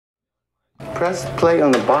press play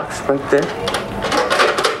on the box right there.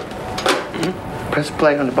 Press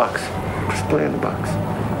play on the box. Press play on the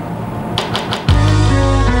box.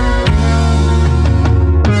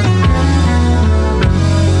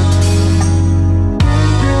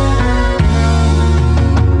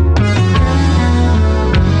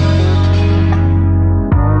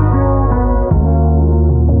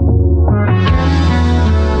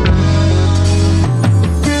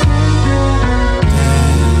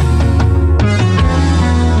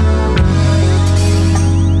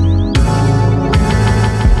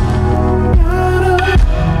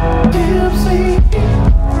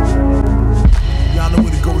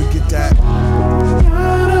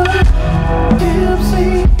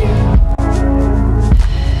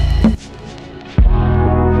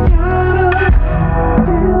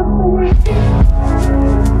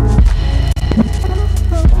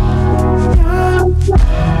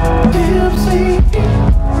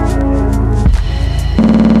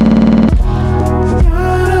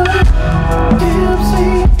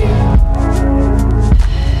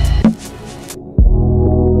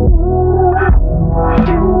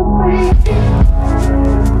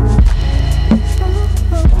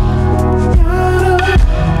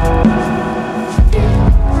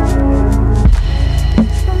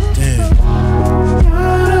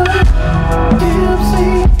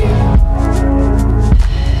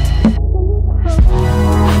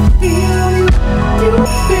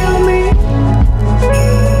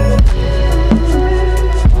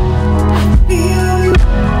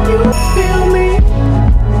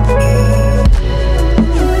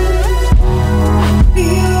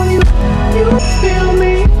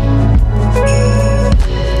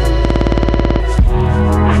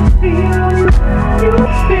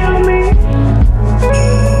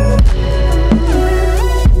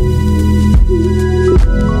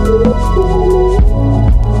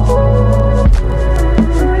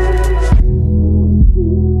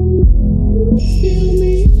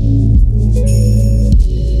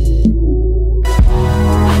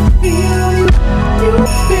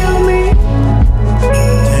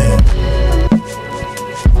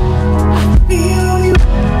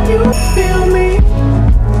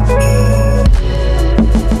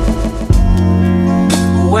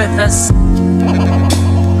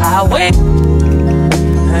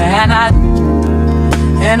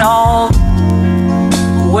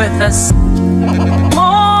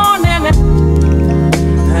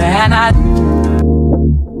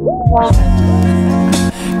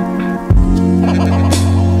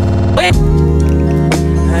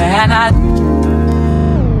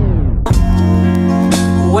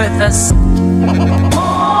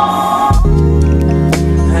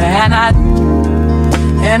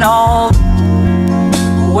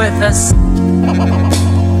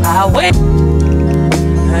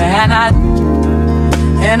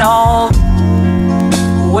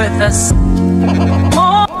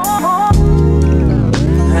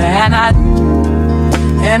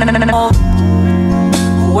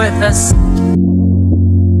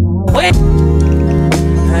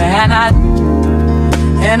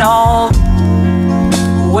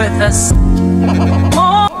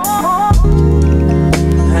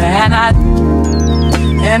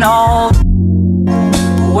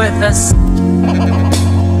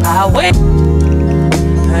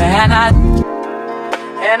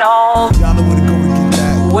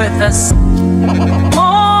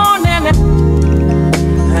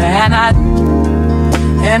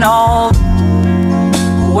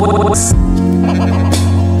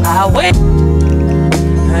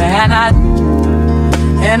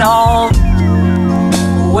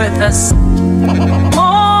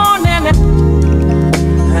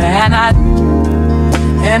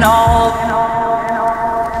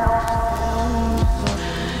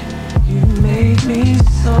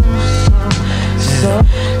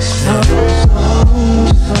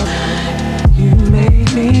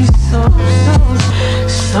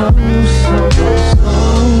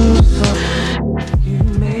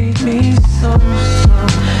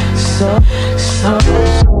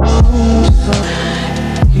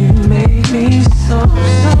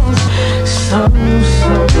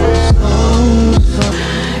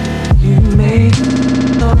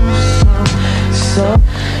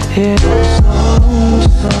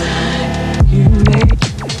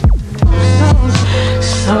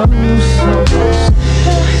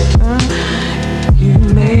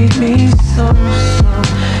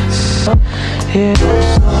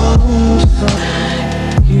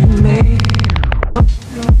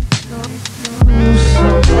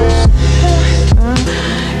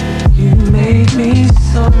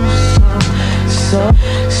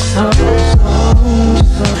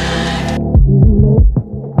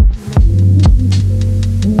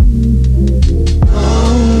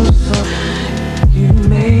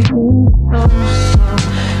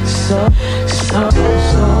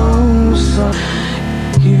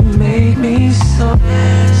 made me so,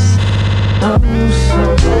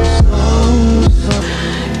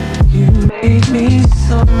 you made me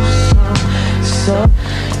so,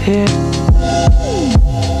 yeah.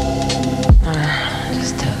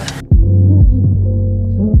 Just tell her.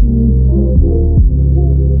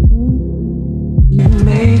 You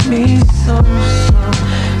made me so,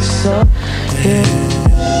 yeah.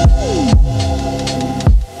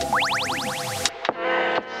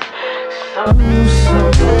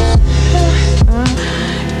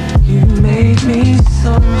 You made me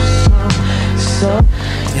so,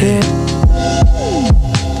 yeah.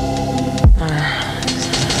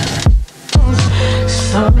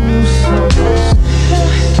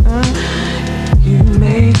 You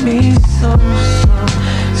made me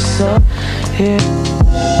so, yeah.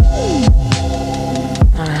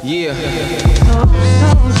 Yeah.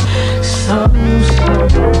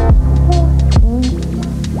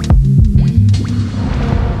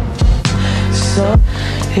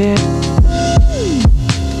 Yeah.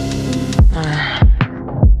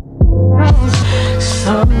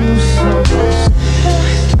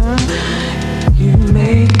 You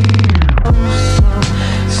made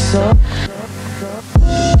so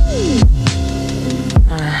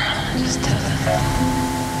just tell her.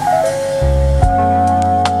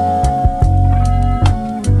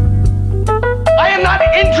 I am not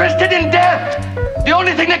interested in death. The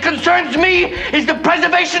only thing that concerns me is the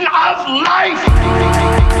preservation of life.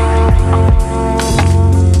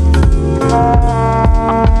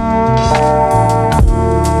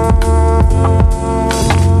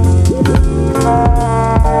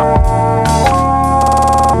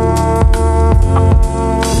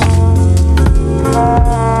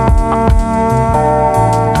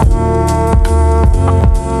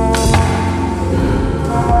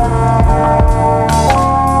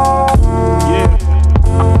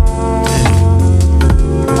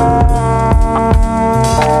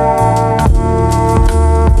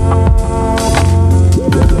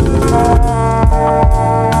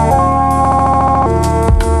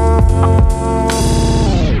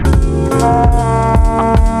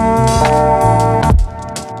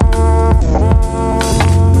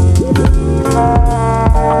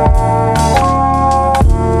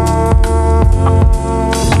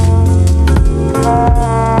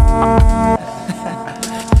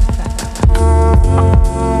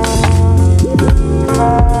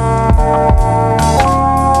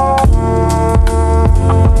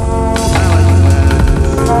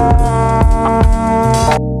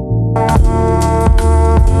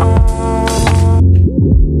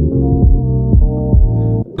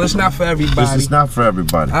 It's not for everybody. This is not for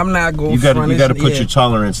everybody. I'm not going. You gotta put your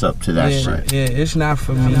tolerance up to that shit. Yeah, it's not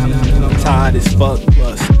for me. Tired as fuck,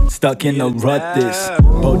 plus stuck in a rut. This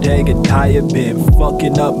bodega tire been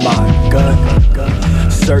fucking up my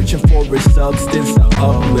gut. Searching for a substance to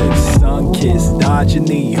uplift. Sun kiss, dodging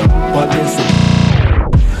the abundance of.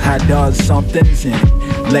 Had done somethings in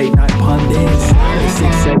late night pundits.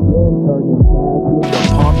 6 a.m. turning back the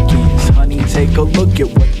pumpkins. Honey, take a look at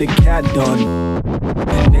what the cat done.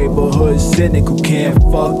 Neighborhood cynical can't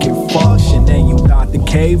fucking function. And you thought the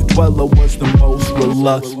cave dweller was the most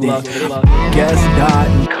reluctant. Guess died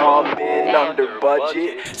and come in under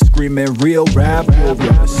budget. Screaming real rap over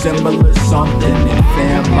a similar something. And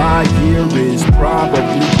fam, my year is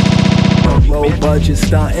probably a low budget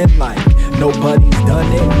stunting like nobody's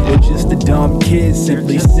done it. We're just a dumb kid,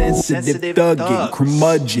 simply sensitive thugging,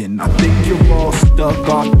 curmudgeon. I think you're all stuck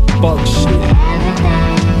on the fuck shit.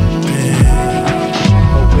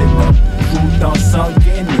 Truth unsunk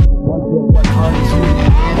in it.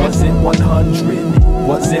 Wasn't 100.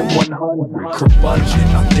 Wasn't 100. Curmudgeon.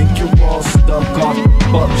 I think you're all stuck on the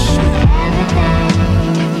fuck shit.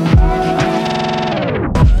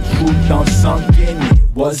 Truth unsunk in it.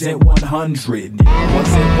 Wasn't 100.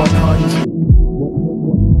 Wasn't 100.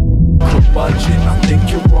 Curmudgeon. I think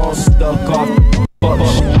you're all stuck on the fuck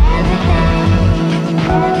shit.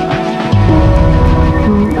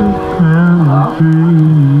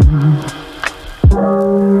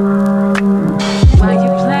 Why you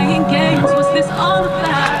playing games? What's this all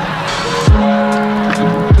about?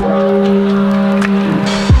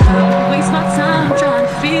 I don't waste my time trying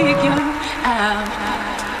to figure out.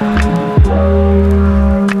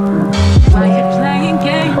 Why you playing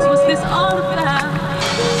games? What's this all about?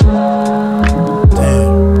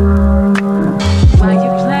 Why you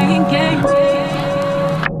playing games?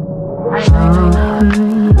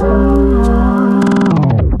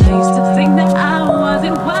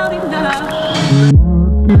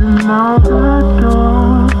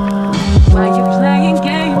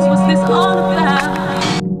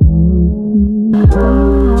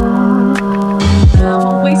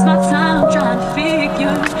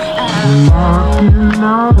 Why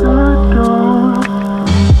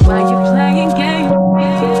you playing games?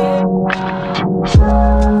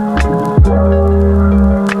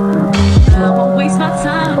 I won't waste my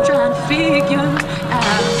time trying to figure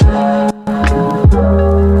out.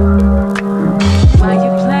 Why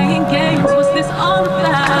you playing games? What's this all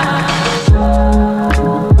about?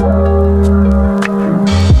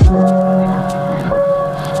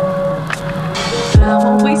 I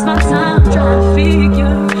won't waste my time trying to figure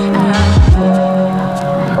out.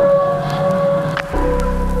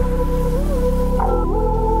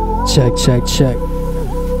 Check, check, check.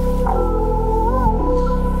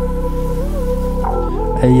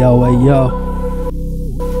 Hey yo, hey yo.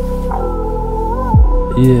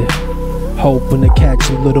 Yeah. Hoping to catch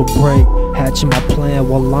a little break. Hatching my plan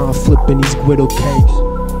while I'm flipping these griddle cakes.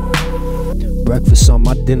 Breakfast on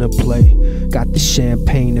my dinner plate. Got the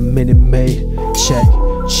champagne and Minute Maid. Check,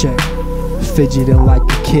 check. Fidgeting like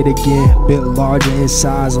a kid again. Bit larger in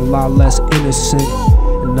size, a lot less innocent.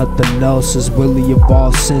 And nothing else has really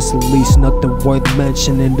evolved since. At least nothing worth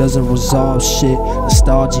mentioning doesn't resolve shit.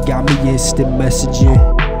 Nostalgia got me instant messaging.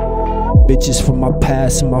 Bitches from my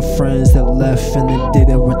past and my friends that left and then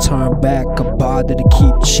didn't return back. I bother to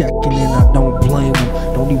keep checking and I don't blame them.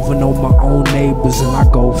 Don't even know my own neighbors and I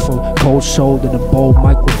go from cold shoulder to bold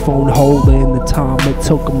microphone holder. In the time it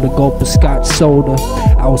took them to go for scotch soda.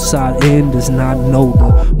 Outside in does not know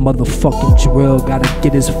the motherfucking drill. Gotta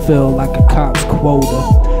get his fill like a cop's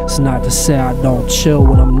quota. It's not to say I don't chill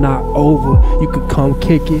when I'm not over. You could come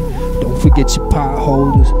kick it. Don't forget your pot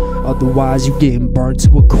holders. Otherwise you getting burnt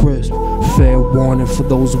to a crisp. Fair warning for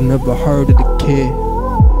those who never heard of the kid.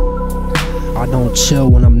 I don't chill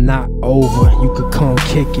when I'm not over. You could come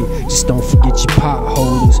kick it. Just don't forget your pot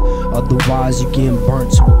holders. Otherwise you getting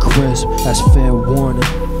burnt to a crisp. That's fair warning.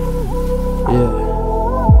 Yeah.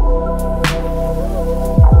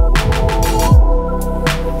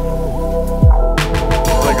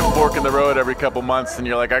 In the road every couple months and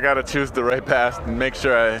you're like, I gotta choose the right path and make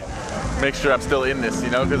sure I'm still in this, you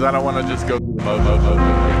know, because I don't want to just go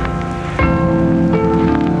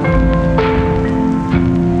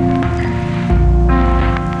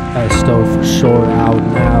That's still for sure out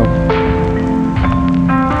now.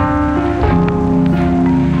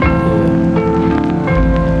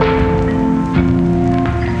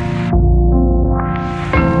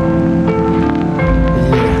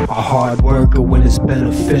 Hard worker when it's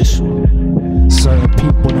beneficial. Certain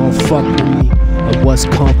people don't fuck with me, and what's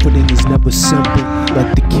comforting is never simple.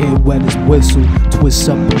 Let the kid wet his whistle, twist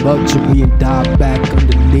up the luxury and dive back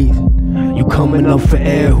underneath. You coming up for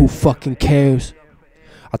air, who fucking cares?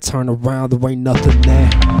 I turn around, there ain't nothing there.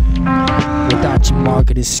 Without your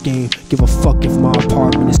marketing scheme, give a fuck if my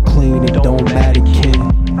apartment is clean, it don't matter, kid.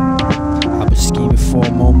 I've been scheming for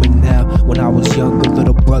a moment now. When I was younger,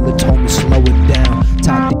 little brother told me slow it down.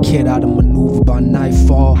 Taught the kid how to maneuver by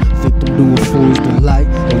nightfall. Victim to a fool's delight.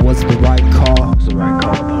 It was the right call.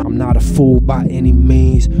 I'm not a fool by any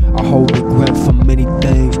means. I hold regret for many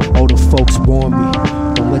things. Older folks warn me.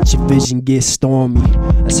 Don't let your vision get stormy.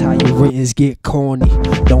 That's how your writtens get corny.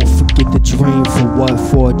 Don't forget the dream. For what?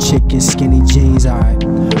 For a chicken, skinny jeans. Alright,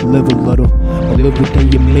 live a little, but live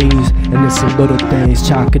within your means. And it's the little things.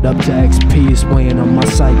 Chalk it up to XP. It's weighing on my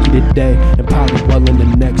psyche today, and probably well in the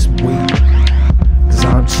next week. Cause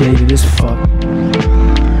I'm jaded as fuck.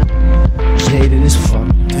 Jaded as fuck.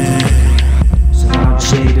 So I'm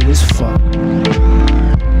jaded as fuck.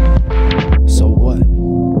 So what?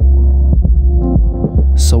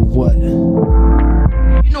 So what?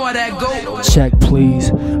 You know how that go. Check please.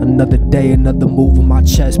 Another day, another move on my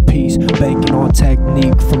chess piece. Banking on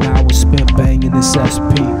technique from hours spent banging this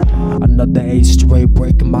SP. Another 8 straight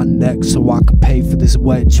breaking my neck so I could pay for this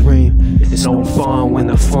wet dream. It's no fun when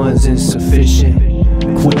the fun's insufficient.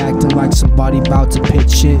 Quit acting like somebody about to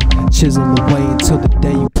pitch in. Chisel away until the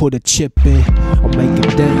day you put a chip in. Or make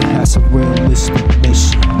a dent, that's a realistic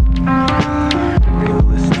mission.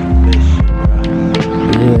 Realistic mission, bro.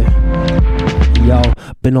 Yeah. Yo,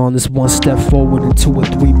 been on this 1 step forward and 2 or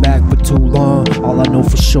 3 back for too long. All I know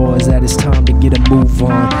for sure is that it's time to get a move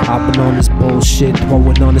on. I've been on this bullshit,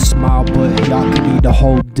 throwing on a smile, but y'all could eat a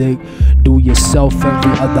whole dick. Do yourself,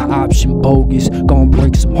 every other option bogus. Gonna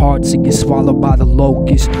break some hearts and get swallowed by the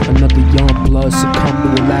locust. Another young blood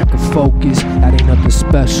succumb to a lack of focus. That ain't nothing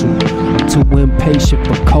special. I'm too impatient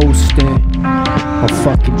for coasting. I'm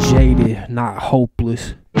fucking jaded, not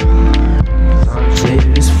hopeless. I'm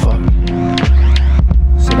jaded as fuck.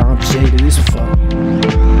 Said I'm jaded as fuck.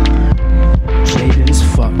 Jaded as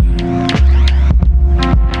fuck.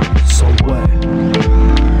 So what?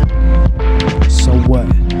 So what?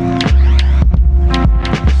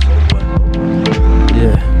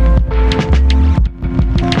 Yeah.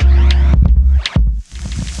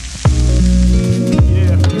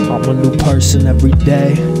 person every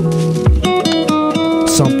day.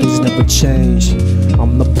 Something's never changed.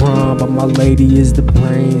 I'm the brawn, but my lady is the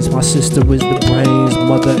brains. My sister is the brains,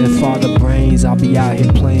 mother and father brains. I'll be out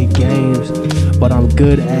here playing games, but I'm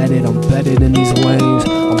good at it. I'm better than these lames.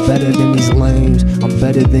 I'm better than these lames. I'm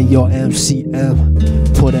better than your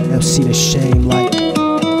MCM. Put an MC to shame, like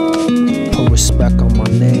put respect on my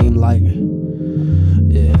name, like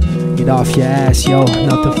yeah. Get off your ass, yo.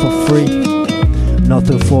 Nothing for free.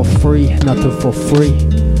 Nothing for free. Nothing for free.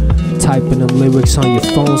 Typing the lyrics on your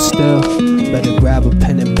phone still. Better grab a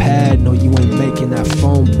pen and pad. No, you ain't making that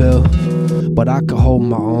phone bill, but I can hold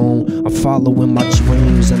my own. I'm following my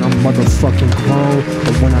dreams and I'm motherfucking grown.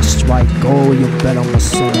 But when I strike gold, you bet I'ma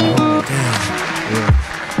send home.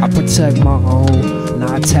 Yeah. I protect my own, and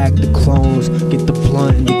I attack the clones. Get the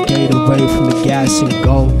blunt and the Gatorade from the gas and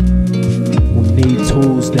go. We need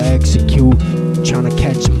tools to execute. Tryna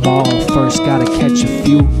catch them all, first gotta catch a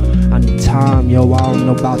few. I need time, yo, I don't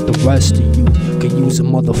know about the rest of you. Could use a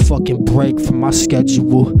motherfucking break from my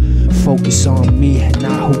schedule. Focus on me and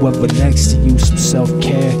not whoever next to you. Some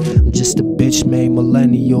self-care, I'm just a bitch made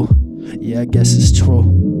millennial. Yeah, I guess it's true.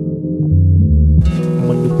 I'm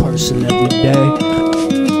a new person every day.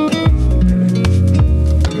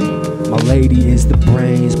 My lady is the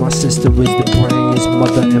brains, my sister is the brains,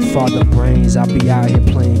 mother and father brains. I'll be out here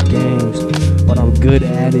playing games, but I'm good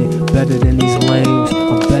at it, better than these lames.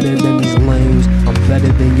 I'm better than these lames, I'm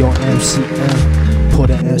better than your MCM. Put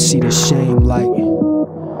an MC to shame, like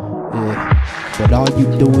yeah. But all you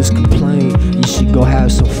do is complain. You should go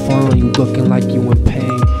have some fun, you looking like you in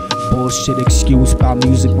pain. Bullshit excuse about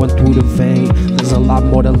music run through the vein. There's a lot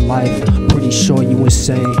more to life, pretty sure you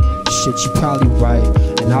insane. Shit, you probably right,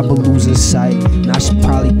 and I've been losing sight. And I should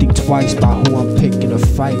probably think twice about who I'm picking a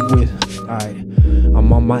fight with. Alright,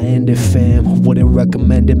 I'm on my ended fam, wouldn't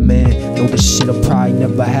recommend it, man. Know this shit'll probably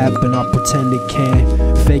never happen, I pretend it can.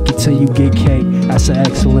 Fake it till you get cake, that's an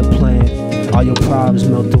excellent plan. All your problems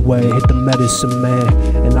melt away, hit the medicine man.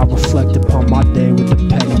 And I reflect upon my day with the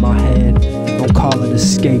pen in my hand. Don't call it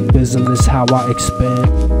escapism, this how I expand.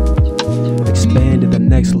 Expand to the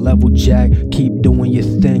next level, Jack. Keep doing your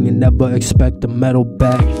thing and never expect the medal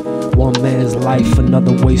back. One man's life,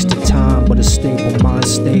 another waste of time. But a stable mind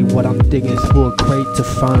state, what I'm digging through a crate to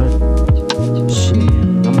find. Shit,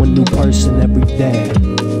 I'm a new person every day.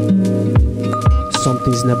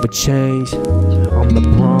 Something's never changed. I'm the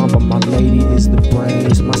brawn, but my lady is the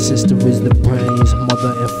brains. My sister is the brains,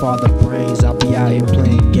 mother and father brains. I'll be out here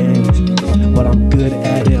playing games, but I'm good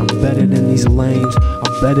at it. I'm better than these lames.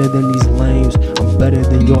 I'm better than these lames. I'm better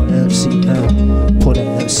than your MCM. Put an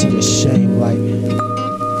MC to shame, like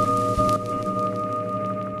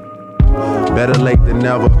better late than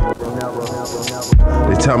never.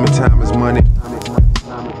 They tell me time is money.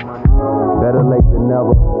 Better late than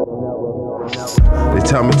never. They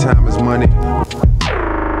tell me time is money.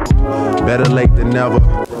 Better late than never.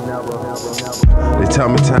 They tell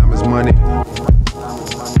me time is money.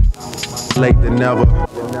 Late than never.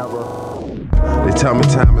 They tell me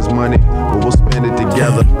time is money, but we'll spend it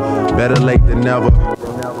together. Better late than never.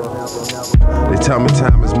 They tell me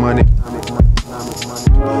time is money.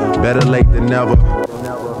 Better late than never.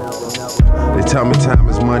 They tell me time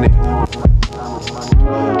is money.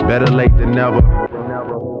 Better late than never.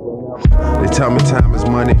 They tell me time is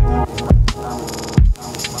money.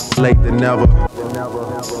 Late than never.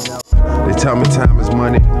 They tell me time is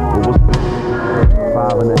money.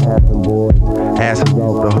 5.5 and boys. Asses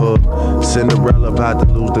off the hook. Cinderella about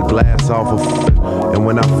to lose the glass off of it. And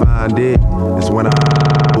when I find it, it's when I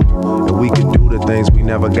and we can do the things we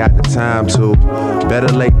never got the time to. Better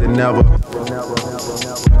late than never.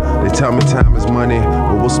 They tell me time is money,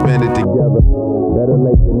 but we'll spend it together. Better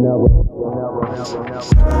late than never.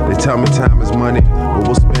 They tell me time is money, but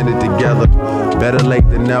we'll spend it together. Better late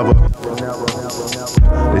than never.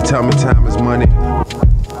 They tell me time is money.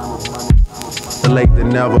 Better late than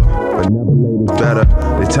never, but never late is better.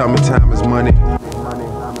 They tell me time is money.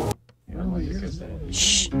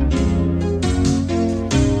 shh.